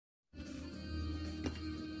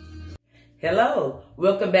Hello,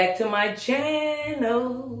 welcome back to my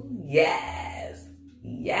channel. Yes,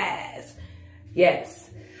 yes, yes.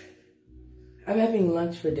 I'm having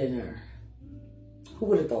lunch for dinner. Who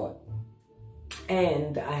would have thought?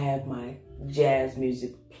 And I have my jazz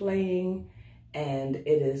music playing, and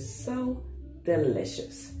it is so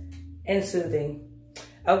delicious and soothing.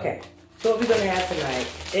 Okay, so what we're gonna have tonight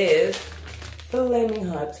is flaming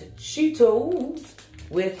hot Cheetos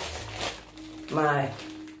with my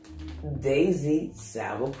Daisy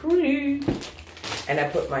sour cream. And I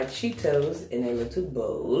put my Cheetos in a little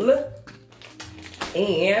bowl.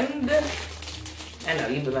 And I know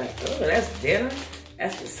you'd be like, oh, that's dinner?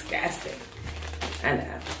 That's disgusting. I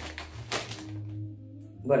know.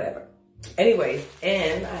 Whatever. Anyways,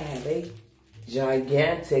 and I have a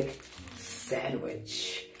gigantic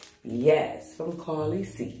sandwich. Yes, from Carly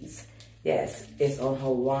C's. Yes, it's on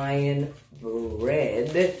Hawaiian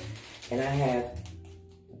bread. And I have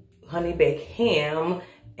honey baked ham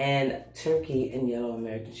and turkey and yellow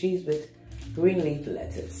American cheese with green leaf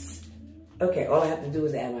lettuce. Okay, all I have to do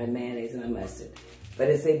is add my mayonnaise and my mustard. But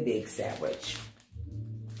it's a big sandwich.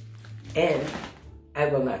 And I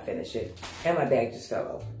will not finish it. And my bag just fell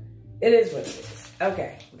over. It is what it is.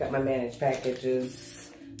 Okay, got my mayonnaise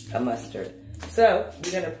packages, a mustard. So,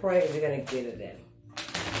 we're gonna pray and we're gonna get it in.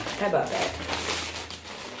 How about that?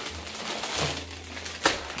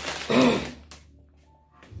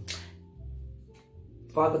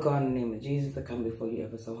 Father God, in the name of Jesus, I come before you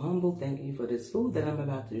ever so humble. Thank you for this food that I'm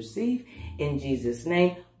about to receive. In Jesus'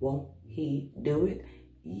 name, won't he do it?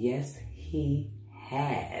 Yes, he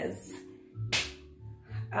has.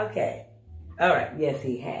 Okay. All right. Yes,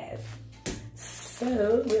 he has.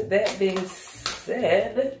 So, with that being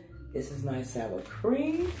said, this is my sour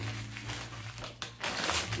cream,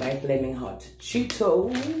 my flaming hot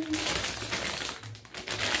Cheetos.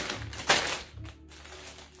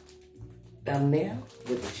 Down there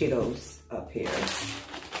with the Cheetos up here.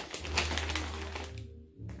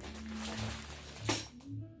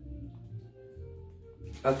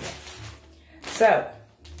 Okay, so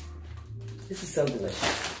this is so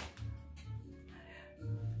delicious.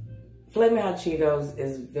 Flaming Hot Cheetos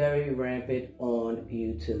is very rampant on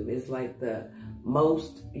YouTube. It's like the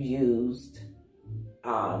most used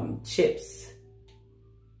chips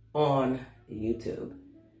on YouTube.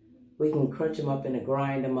 We can crunch them up and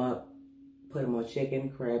grind them up. Put them on chicken,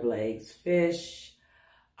 crab legs, fish,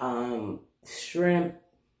 shrimp,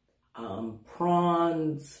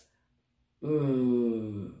 prawns, a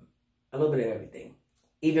little bit of everything.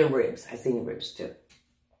 Even ribs. I've seen ribs too.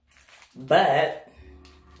 But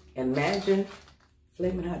imagine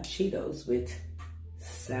flaming hot Cheetos with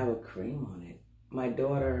sour cream on it. My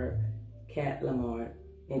daughter, Kat Lamar,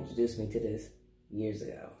 introduced me to this years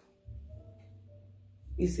ago.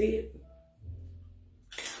 You see it?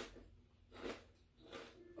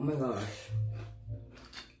 Oh my gosh.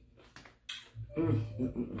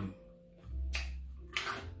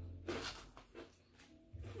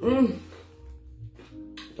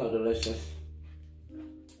 So delicious.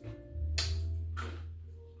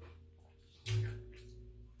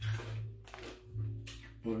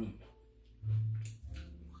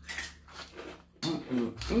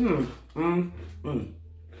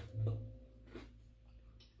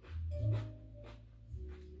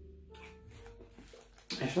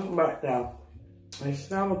 There's something about that. It's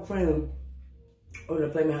sour cream on the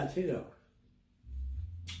flaming hot Cheeto.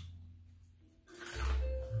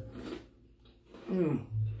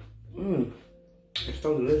 It's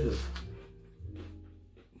so delicious.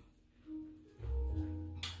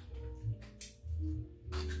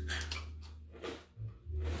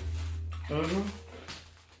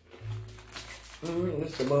 This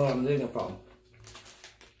is the bowl I'm looking for.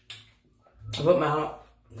 I put my hot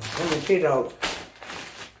Cheetos.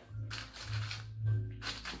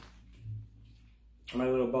 My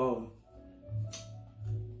little bowl.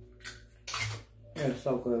 It's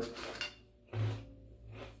so good.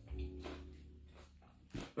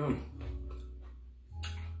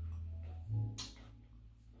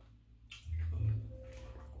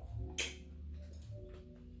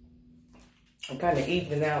 I'm kind of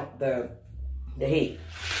evening out the heat.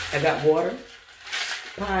 I got water,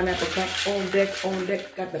 pineapple cup on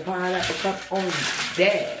deck, got the pineapple cup on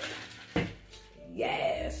deck.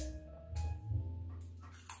 Yes.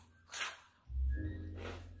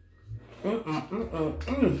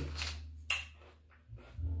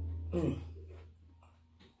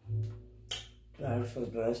 That is so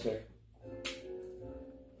delicious.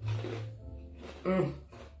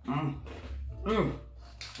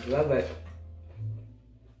 Love it.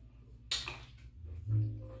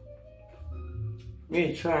 You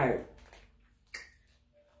need to try it.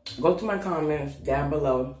 Go to my comments down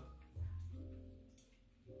below.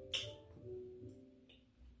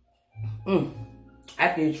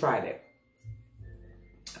 After you tried it.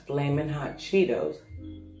 Flaming hot Cheetos.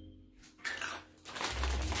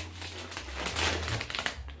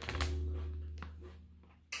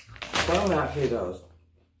 Flaming hot Cheetos.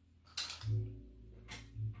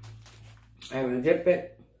 And we dip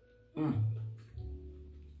it.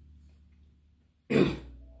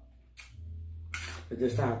 With the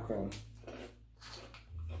sour cream.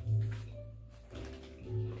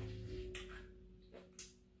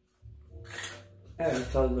 That is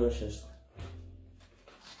so delicious.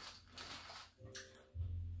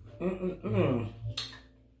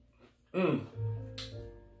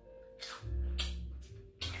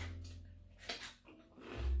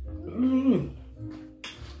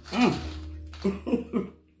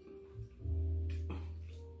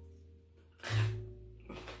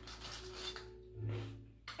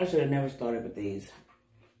 I should have never started with these.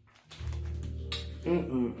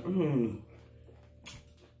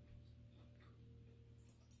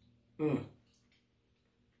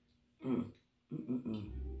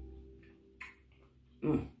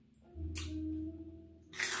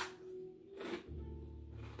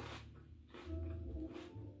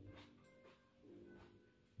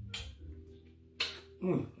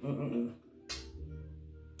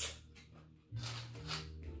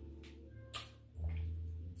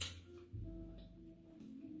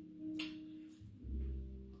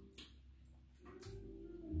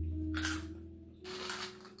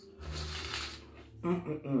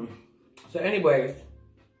 So anyways,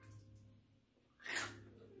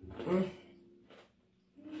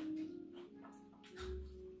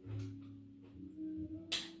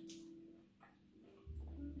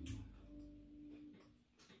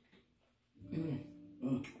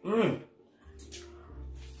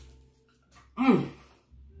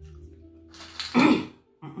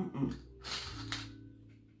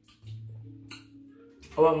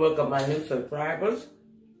 I want to welcome my new subscribers.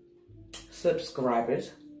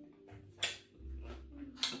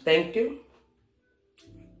 Thank you.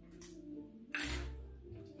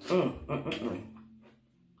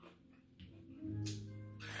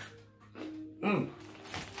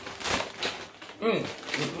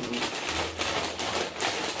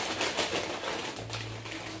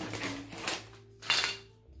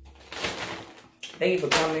 Thank you for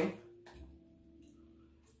coming.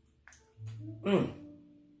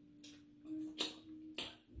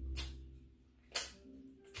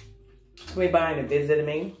 Coming by and visiting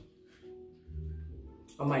me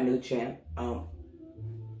on my new channel.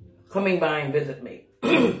 Coming by and visit me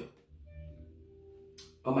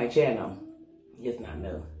on my channel. It's not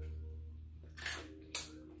new.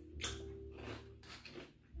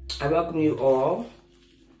 I welcome you all.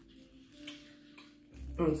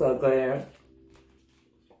 I'm so glad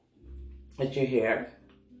that you're here.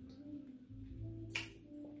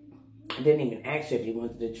 I didn't even ask you if you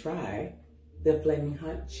wanted to try the flaming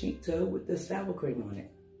hot Cheeto with the sour cream on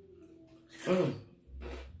it.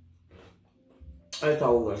 It's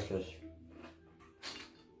all delicious.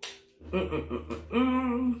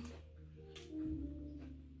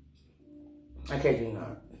 I kid you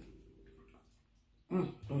not.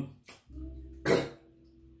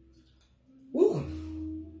 Woo.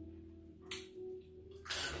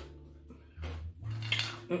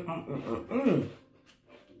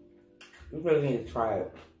 You really need to try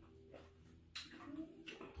it.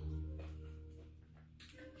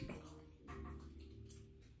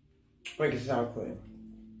 Make it sour cream.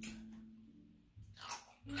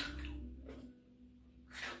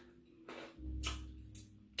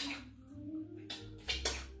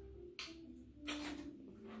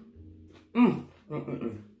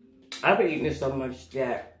 I've been eating this so much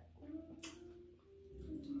that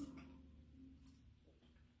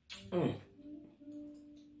I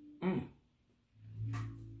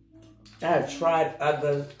have tried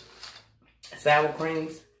other sour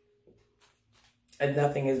creams, and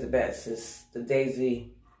nothing is the best. It's the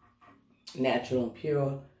Daisy natural and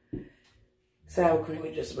pure sour cream.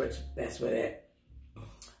 It just works best with it.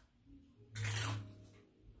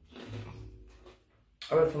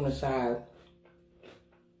 I went from the side.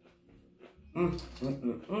 A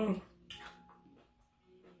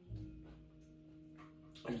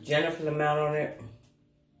generous amount on it.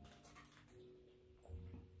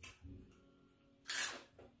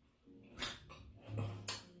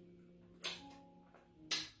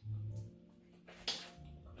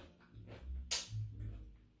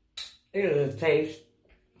 It is a taste.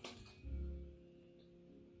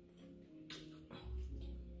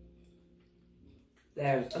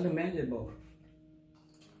 That is unimaginable.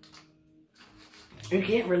 You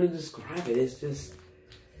can't really describe it. It's just,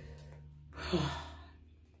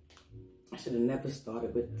 I should have never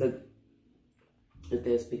started with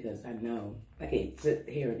this because I know I can't sit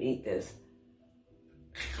here and eat this.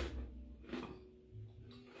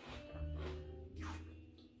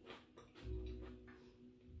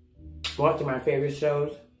 Watching my favorite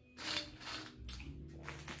shows,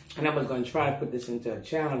 and I was going to try to put this into a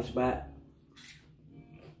challenge, but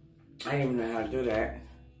I didn't even know how to do that.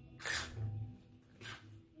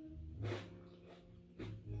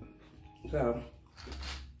 So,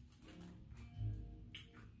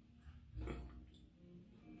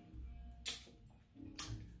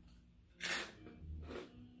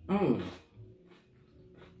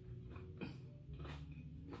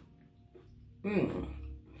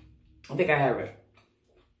 I think I have it.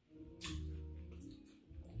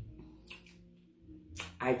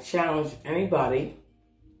 I challenge anybody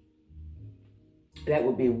that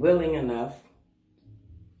would be willing enough.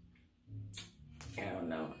 I don't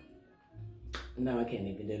know. No, I can't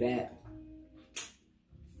even do that.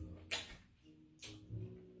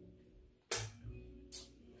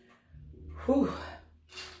 Whew.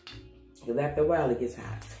 Because after a while it gets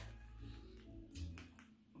hot.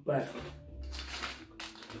 But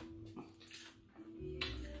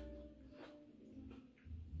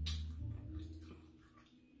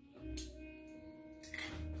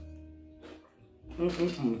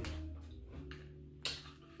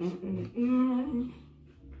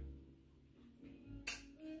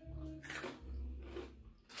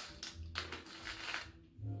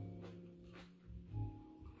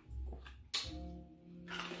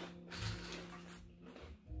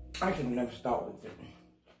I should never start with it.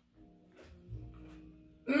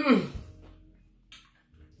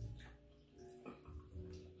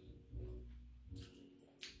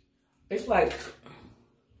 It's like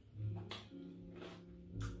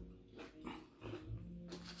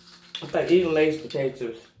eating Lay's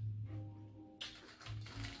potatoes.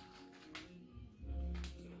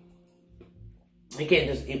 You can't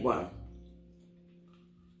just eat one.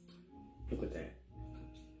 Look at that.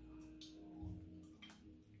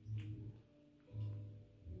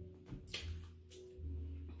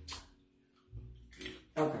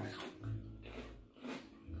 Okay.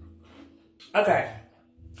 Okay.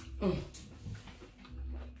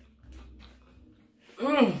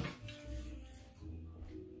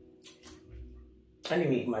 I need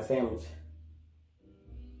to eat my sandwich.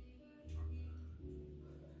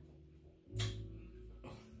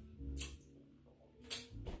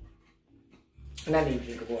 And I need to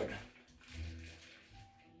drink water.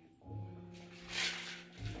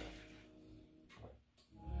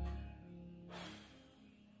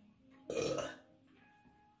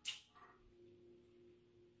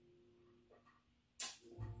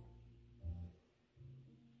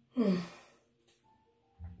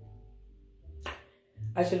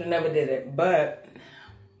 I should have never did it, but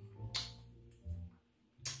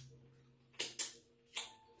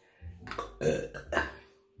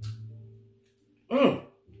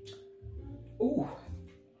ooh,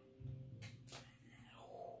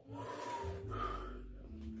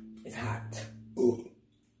 it's hot. Ooh.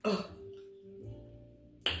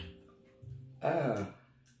 Oh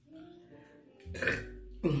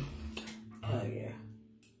yeah.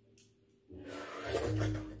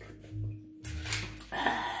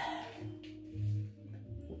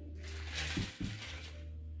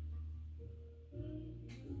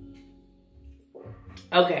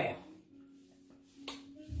 Okay.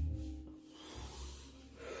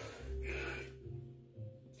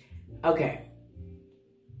 Okay.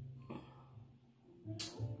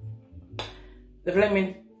 The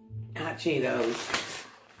flaming hot Cheetos.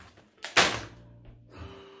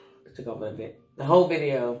 I took over a bit. The whole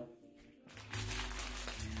video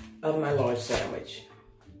of my large sandwich.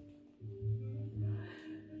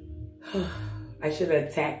 I should have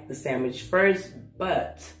attacked the sandwich first,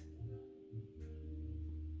 but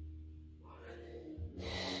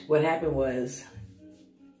what happened was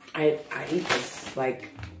I eat this like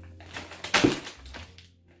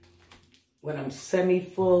when I'm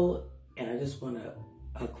semi-full and I just want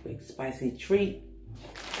a quick spicy treat,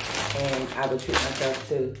 and I would treat myself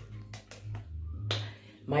to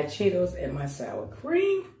my Cheetos and my sour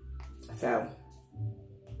cream. So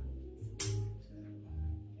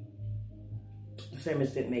the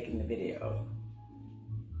sandwich didn't make it in the video.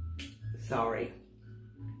 Sorry.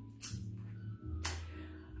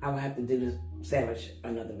 I will have to do this sandwich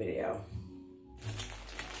another video.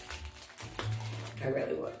 I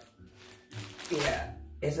really would. Yeah,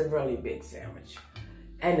 it's a really big sandwich.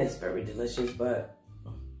 And it's very delicious, but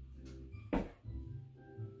I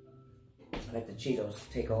let the Cheetos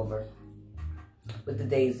take over. with the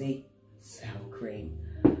Daisy sour cream.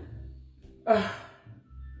 I'm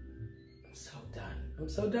so done. I'm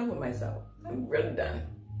so done with myself. I'm really done.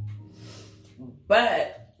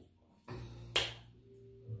 But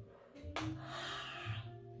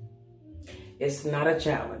it's not a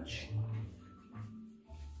challenge.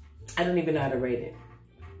 I don't even know how to rate it.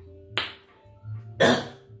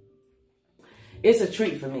 It's a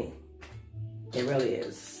treat for me. It really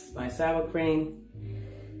is. My sour cream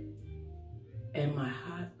and my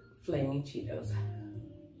hot flaming Cheetos.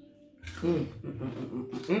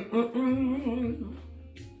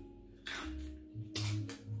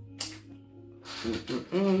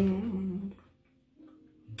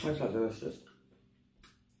 That's so delicious.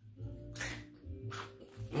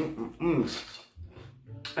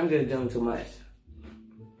 I'm just doing too much.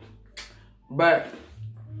 But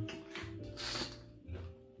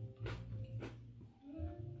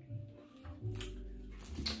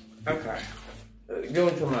okay,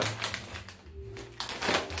 doing too much.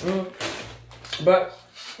 But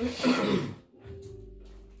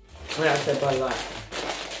I said but a lot.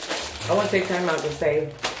 I want to take time out to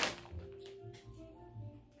say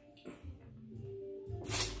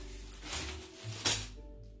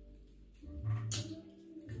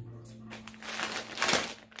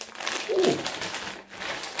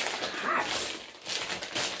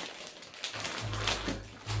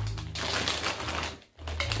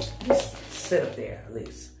sit up there at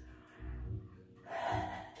least.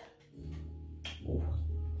 Ooh.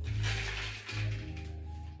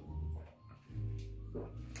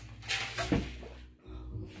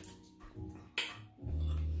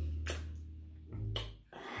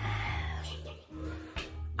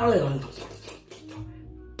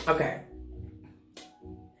 Okay.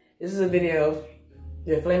 This is a video.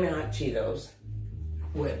 The flaming hot Cheetos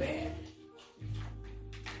were bad.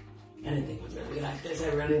 I didn't think it was gonna be like this. I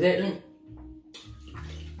really didn't.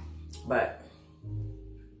 But,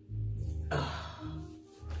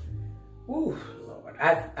 ooh, Lord.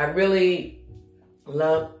 I really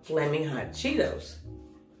love flaming hot Cheetos.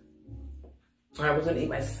 I was going to eat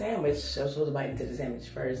my sandwich. I was supposed to bite into the sandwich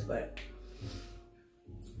first, but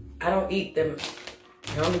I don't eat them.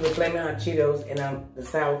 I don't do the flaming hot Cheetos and the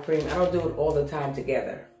sour cream. I don't do it all the time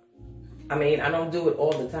together. I mean, I don't do it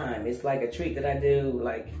all the time. It's like a treat that I do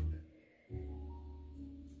like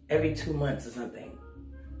every 2 months or something.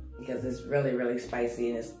 Because it's really, really spicy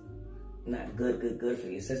and it's not good for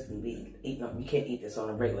your system. You can't eat this on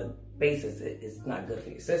a regular basis. It's not good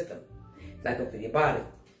for your system. It's not good for your body.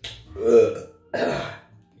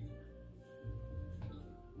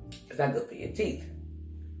 It's not good for your teeth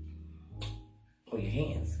or your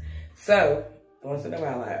hands. So once in a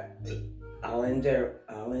while, I'll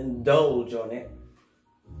indulge on it.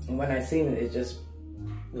 And when I seen it, it just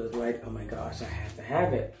was like, oh my gosh, I have to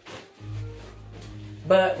have it.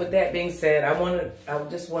 But with that being said, I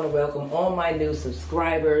just want to welcome all my new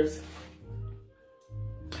subscribers.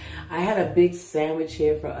 I had a big sandwich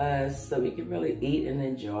here for us so we could really eat and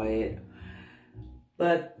enjoy it.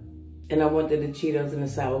 And I wanted the Cheetos and the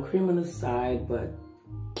sour cream on the side, but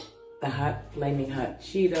the flaming hot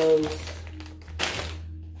Cheetos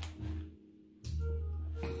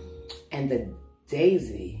and the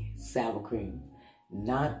Daisy sour cream,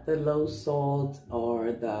 not the low salt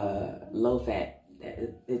or the low fat.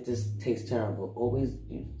 It just tastes terrible. Always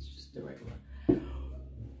use just the regular.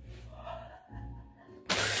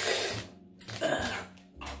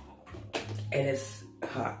 And it's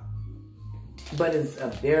hot. But it's a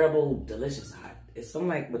bearable, delicious hot. It's something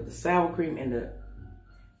like with the sour cream and the...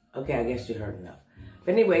 Okay, I guess you heard enough.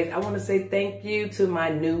 But anyways, I want to say thank you to my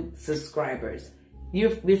new subscribers.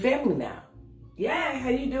 You're family now. Yeah, how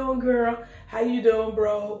you doing, girl? How you doing,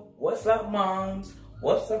 bro? What's up, moms?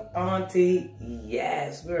 What's up, auntie?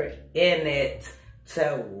 Yes, we're in it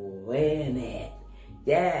to win it.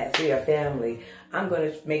 Yes, we are family. I'm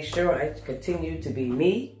going to make sure I continue to be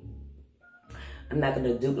me. I'm not going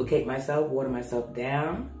to duplicate myself, water myself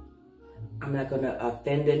down. I'm not going to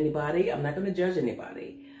offend anybody. I'm not going to judge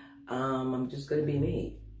anybody. I'm just going to be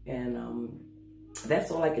me. And that's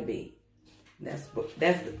all I could be.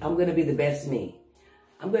 I'm going to be the best me.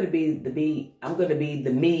 I'm going to be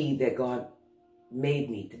the me that God made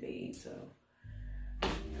me to be. So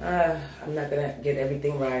I'm not gonna get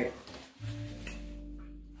everything right.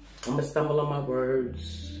 I'm gonna stumble on my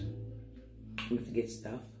words. I'm gonna forget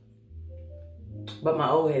stuff. But my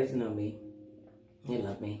old heads know me. They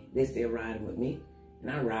love me. They still riding with me,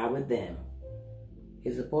 and I ride with them.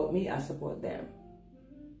 They support me, I support them.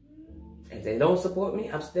 If they don't support me,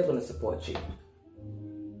 I'm still gonna support you.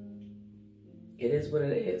 It is what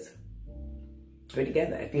it is. We're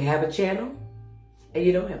together. If you have a channel, and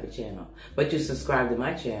you don't have a channel, but you subscribe to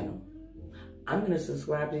my channel, I'm going to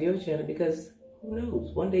subscribe to your channel because who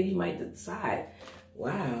knows? One day you might decide,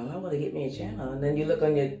 wow, I want to get me a channel. And then you look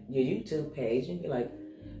on your YouTube page and you're like,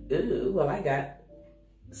 ooh, well, I got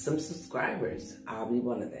some subscribers. I'll be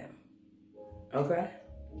one of them. Okay?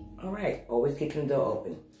 All right. Always keeping the door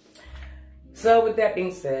open. So with that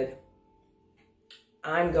being said,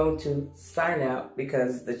 I'm going to sign out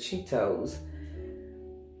because the Cheetos,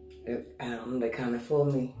 they kind of fool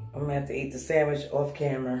me. I'm going to have to eat the sandwich off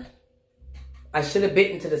camera. I should have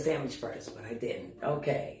bitten to the sandwich first, but I didn't.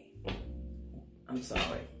 Okay. I'm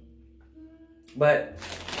sorry. But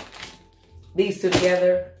these two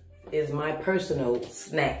together is my personal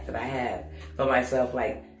snack that I have for myself,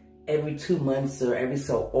 like every 2 months or every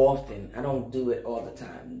so often. I don't do it all the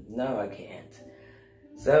time. No, I can't.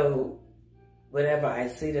 So whenever I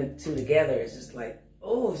see them two together, it's just like,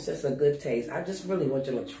 oh, it's just a good taste. I just really want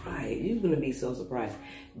you to try it. You're going to be so surprised.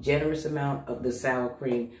 Generous amount of the sour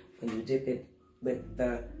cream when you dip it with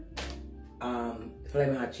the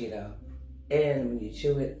Flamin' Hot Cheeto. And when you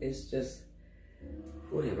chew it, it's just,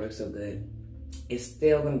 oh, it works so good. It's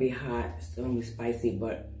still going to be hot. It's still going to be spicy,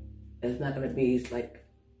 but it's not going to be like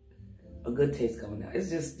a good taste going out. It's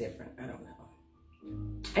just different. I don't know.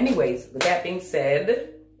 Anyways, with that being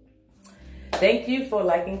said, thank you for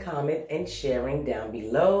liking, comment, and sharing down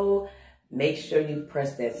below. Make sure you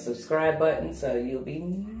press that subscribe button so you'll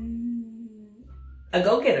be a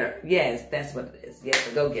go-getter. Yes, that's what it is. Yes,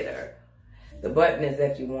 a go-getter. The button is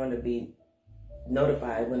if you want to be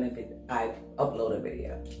notified whenever I upload a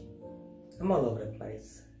video. I'm all over the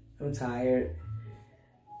place. I'm tired.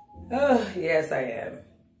 Oh, yes, I am.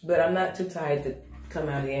 But I'm not too tired to come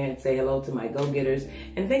out here and say hello to my go-getters.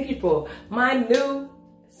 And thank you for my new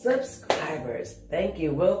subscribers. Thank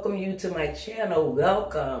you. Welcome you to my channel.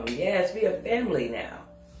 Welcome. Yes, we are family now.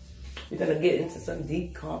 We're going to get into some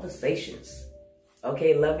deep conversations.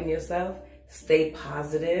 Okay, loving yourself. Stay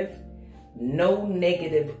positive. No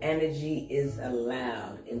negative energy is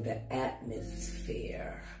allowed in the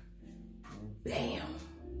atmosphere. Bam.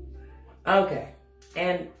 Okay.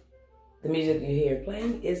 And the music you hear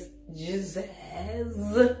playing is jazz.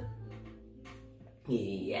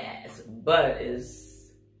 Yes, but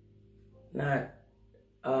it's not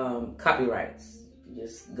copyrights.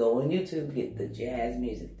 Just go on YouTube, get the jazz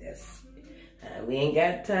music. We ain't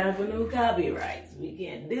got time for no copyrights. We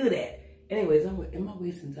can't do that. Anyways, am I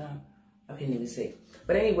wasting time? I can't even say.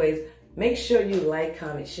 But anyways, make sure you like,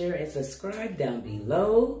 comment, share, and subscribe down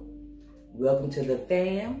below. Welcome to the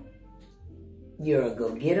fam. You're a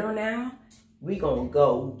go-getter now. We're going to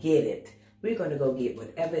go get it. We're going to go get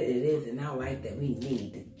whatever it is in our life that we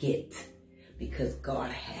need to get. Because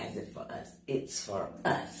God has it for us. It's for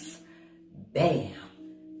us. Bam.